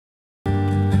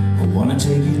wanna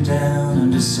take you down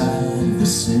underside of the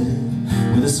city,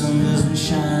 where the sun doesn't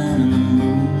shine and the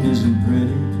moon isn't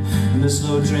pretty, and the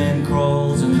slow train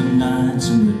crawls in the nights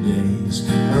and the days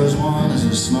are as one as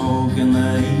the smoke and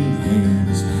the heat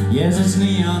haze. Yes, it's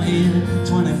neon here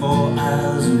 24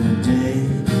 hours of the day.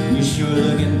 You're sure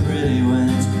looking pretty when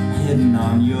it's hidden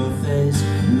on your face.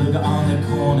 Look on the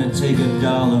corner, take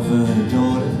 $1 for her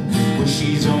daughter, well,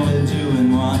 she's only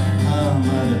doing what her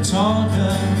mother taught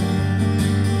her.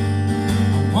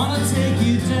 I wanna take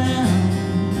you down,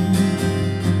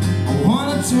 I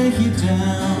wanna take you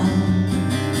down,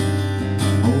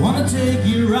 I wanna take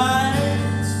you right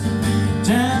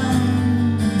down.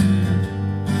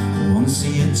 I wanna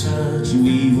see a touch of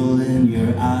evil in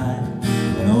your eye,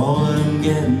 and all that I'm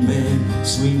getting, babe,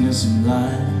 sweetness and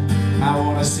light. I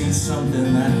wanna see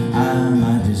something that I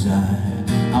might desire.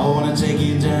 I wanna take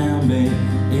you down, babe,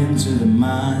 into the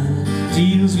mind.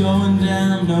 Deals going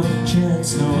down, no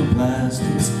checks, no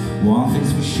plastics. One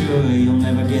thing's for sure, you'll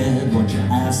never get what you're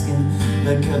asking.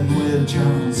 They're cutting with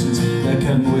Johnsons, they're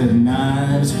cutting with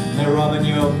knives. They're robbing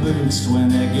your boots when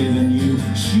they're giving you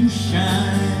shoe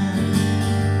shine.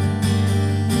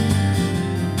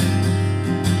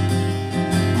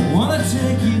 I wanna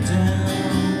take you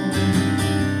down,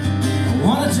 I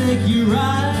wanna take you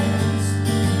right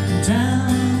down.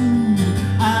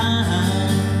 I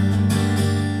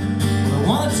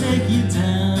wanna take you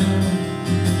down,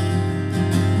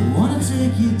 I wanna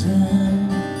take you down,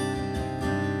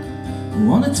 I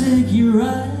wanna take you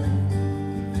right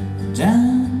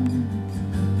downtown.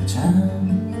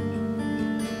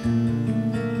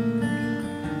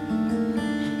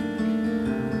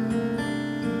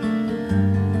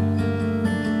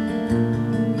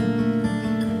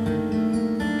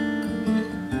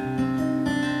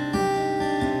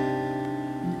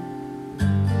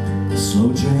 Slow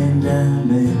train down,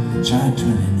 babe, try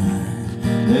 29.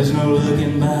 There's no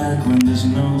looking back when there's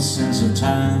no sense of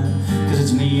time, 'cause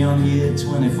it's neon here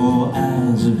 24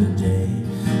 hours of the day.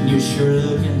 And you're sure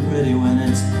looking pretty when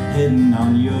it's hidden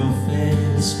on your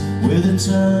face, with a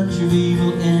touch of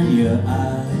evil in your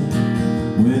eye,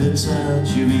 with a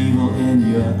touch of evil in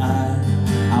your eye.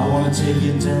 I wanna take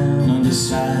you down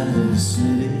underside of the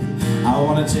city, I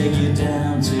wanna take you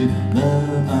down to the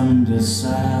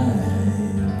underside.